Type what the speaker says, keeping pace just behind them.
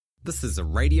This is a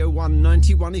Radio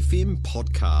 191 FM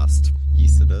podcast.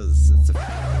 Yes, it is. It's a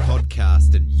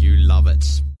podcast and you love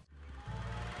it.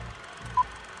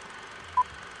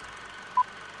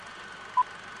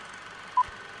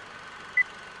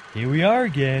 Here we are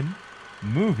again.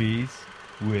 Movies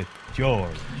with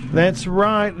George. That's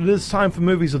right. It is time for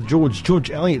Movies with George.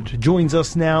 George Elliott joins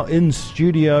us now in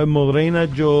studio. Morena,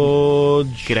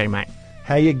 George. G'day, mate.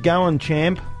 How you going,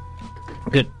 champ?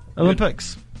 Good.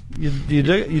 Olympics. You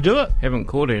do it? Haven't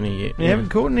caught any yet. You haven't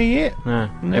caught any yet? No.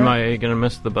 No. Am I going to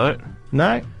miss the boat?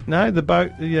 No.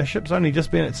 The ship's only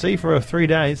just been at sea for 3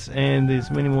 days, and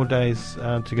there's many more days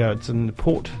to go. It's in the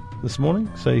port this morning,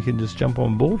 so you can just jump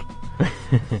on board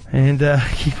and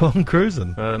keep on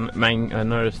cruising. I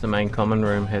noticed the main common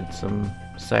room had some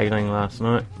sailing last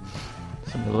night.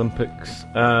 Some Olympics.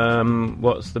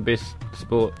 What's the best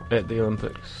sport at the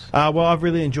Olympics? Well, I've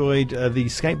really enjoyed the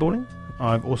skateboarding.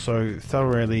 I've also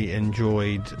thoroughly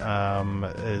enjoyed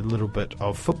a little bit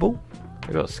of football.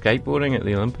 We got skateboarding at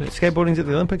the Olympics. Skateboarding's at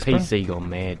the Olympics, bro? PC gone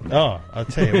mad. Man. Oh, I'll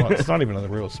tell you what, it's not even a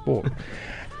real sport.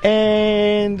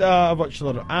 And I've watched a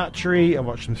lot of archery, I've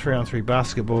watched some 3-on-3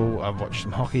 basketball, I've watched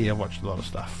some hockey, I've watched a lot of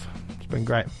stuff. It's been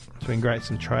great.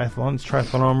 Some triathlons.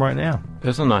 Triathlon on right now.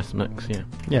 It's a nice mix, yeah.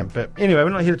 Yeah, but anyway, we're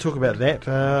not here to talk about that.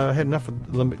 I had enough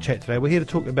of Olympic chat today. We're here to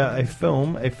talk about a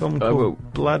film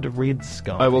called Blood Red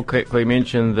Sky. I will quickly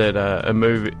mention that a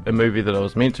movie that I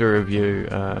was meant to review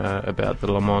about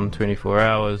the Le Mans 24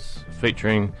 Hours,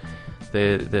 featuring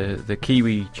the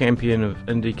Kiwi champion of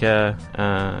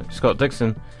IndyCar, Scott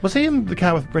Dixon. Was he in the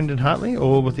car with Brendan Hartley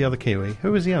or with the other Kiwi?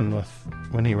 Who was he in with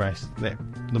when he raced that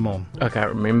Le Mans? I can't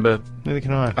remember. Neither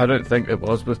can I. I don't think it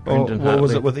was with Brendan Hartley. Or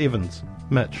was it with Evans?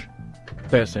 Mitch?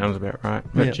 That sounds about right.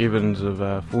 Mitch Evans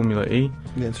of Formula E.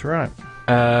 That's right.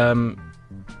 I'm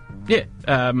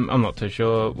not too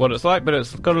sure what it's like, but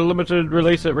it's got a limited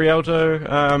release at Rialto.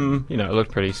 It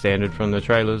looked pretty standard from the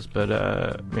trailers, but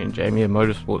me and Jamie are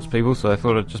motorsports people, so I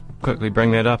thought I'd just quickly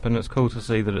bring that up, and it's cool to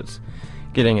see that it's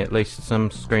getting at least some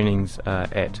screenings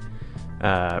at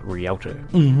Rialto.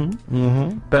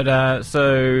 But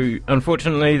so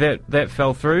unfortunately that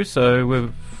fell through, so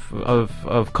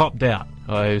I've copped out.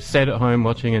 I sat at home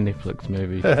watching a Netflix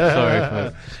movie. Sorry,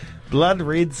 folks. Blood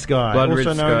Red Sky,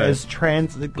 also known as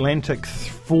Transatlantic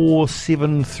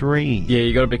 473. Yeah,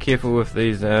 you got to be careful with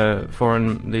these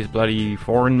bloody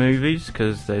foreign movies,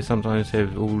 because they sometimes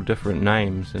have all different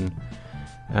names, and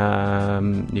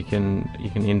you can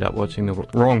end up watching the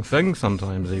wrong thing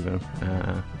sometimes, even.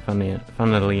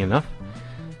 Funnily enough.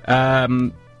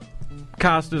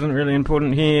 Cast isn't really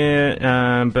important here,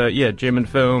 but yeah, German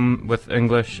film with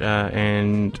English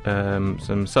and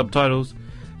some subtitles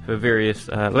for various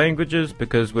languages,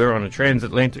 because we're on a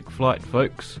transatlantic flight,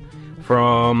 folks,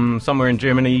 from somewhere in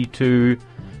Germany to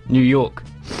New York,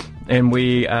 and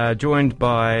we are joined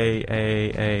by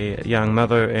a young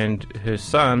mother and her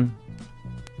son,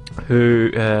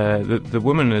 who the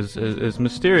woman is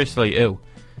mysteriously ill.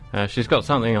 She's got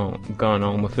something going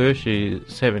on with her.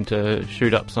 She's having to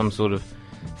shoot up some sort of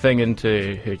thing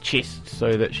into her chest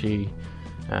so that she,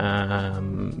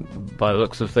 by the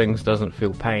looks of things, doesn't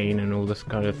feel pain and all this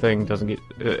kind of thing. Doesn't get.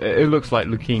 It looks like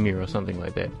leukemia or something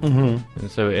like that. Mm-hmm.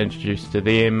 And so we're introduced to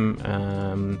them.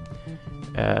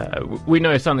 We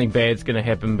know something bad's going to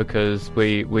happen, because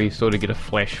we sort of get a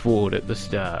flash forward at the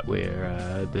start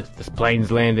where this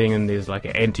plane's landing and there's like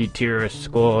an anti-terrorist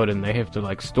squad and they have to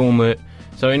like storm it.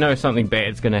 So we know something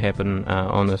bad's going to happen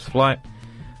on this flight.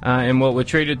 And what we're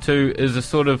treated to is a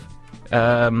sort of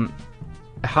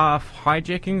half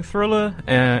hijacking thriller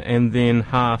and then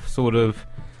half sort of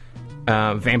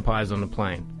vampires on a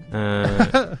plane.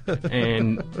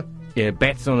 And yeah,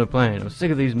 bats on a plane. I'm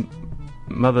sick of these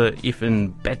mother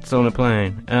effing bats on a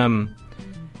plane.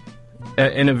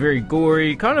 In a very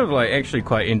gory, kind of like actually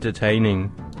quite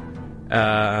entertaining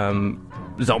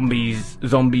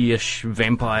zombie-ish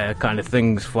vampire kind of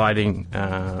things fighting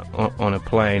on a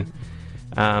plane.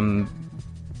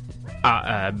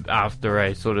 After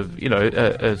a sort of,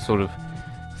 a sort of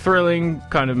thrilling,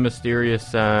 kind of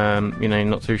mysterious,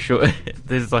 not too sure.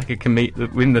 There's like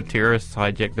when the terrorists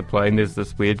hijack the plane, there's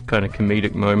this weird kind of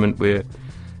comedic moment where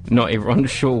not everyone's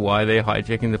sure why they're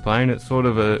hijacking the plane. It's sort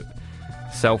of a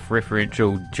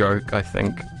self-referential joke, I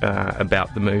think,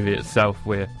 about the movie itself,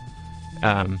 where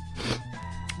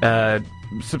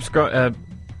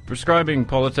prescribing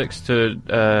politics to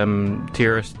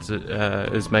terrorists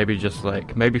is maybe just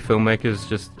like, maybe filmmakers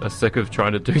just are sick of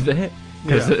trying to do that,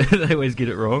 because they always get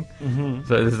it wrong. Mm-hmm.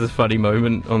 So there's this funny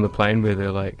moment on the plane where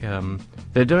they're like,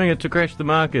 they're doing it to crash the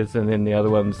markets, and then the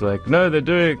other one's like, no, they're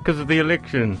doing it because of the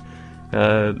election.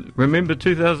 remember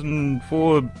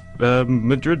 2004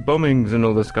 Madrid bombings and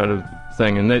all this kind of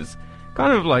thing, and that's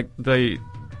kind of like the.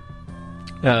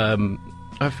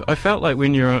 I felt like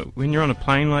when you're on a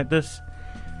plane like this,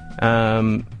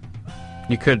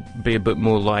 you could be a bit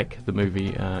more like the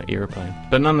movie Aeroplane,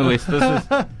 but nonetheless, this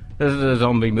is a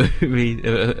zombie movie,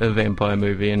 a vampire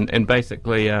movie, and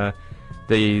basically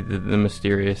the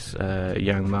mysterious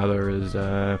young mother is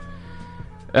a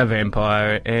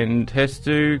vampire and has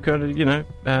to kind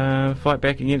of fight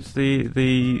back against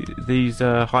these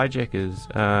hijackers,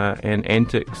 and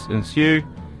antics ensue,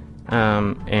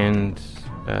 and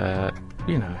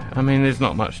I mean, there's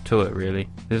not much to it really.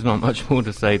 There's not much more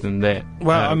to say than that.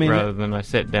 Well, I mean, rather than I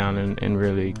sat down and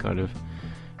really kind of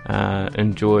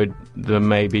enjoyed the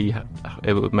maybe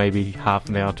half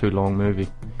an hour too long movie.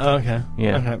 Okay.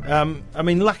 Yeah. Okay. I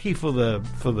mean, lucky for the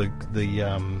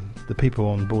people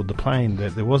on board the plane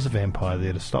that there was a vampire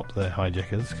there to stop the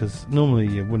hijackers, because normally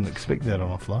you wouldn't expect that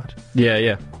on a flight.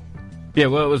 Yeah. Yeah,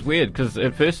 well, it was weird because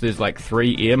at first there's like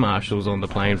 3 air marshals on the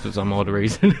plane for some odd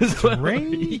reason as well.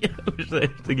 3? Yeah, which they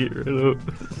have to get rid of.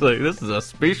 So this is a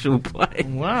special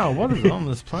plane. Wow, what is on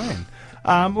this plane?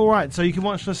 All right, so you can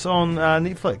watch this on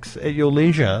Netflix at your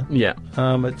leisure. Yeah.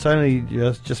 It's only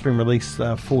just been released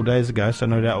 4 days ago, so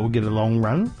no doubt we'll get a long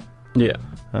run. Yeah.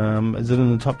 Is it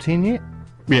in the top 10 yet?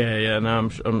 Yeah. No,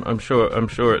 I'm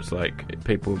sure it's like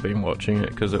people have been watching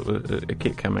it because it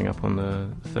kept coming up on the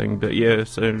thing. But yeah,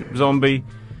 so zombie,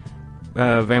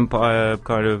 vampire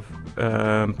kind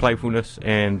of playfulness,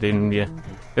 and then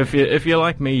if you're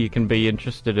like me, you can be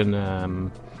interested in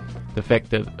the fact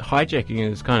that hijacking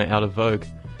is kind of out of vogue,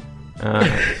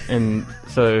 and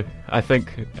so I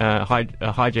think a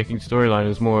hijacking storyline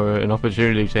is more an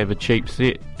opportunity to have a cheap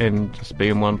set and just be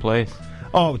in one place.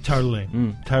 Oh, totally.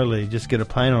 Totally. Just get a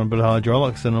plane on a bit of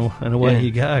hydraulics and away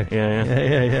you go.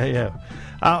 Yeah.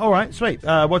 All right, sweet.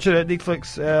 Watch it at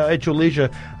Netflix at your leisure.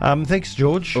 Thanks,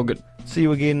 George. All good. See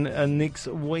you again next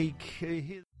week.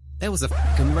 That was a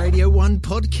fucking Radio 1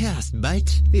 podcast,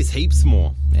 mate. There's heaps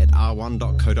more at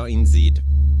r1.co.nz.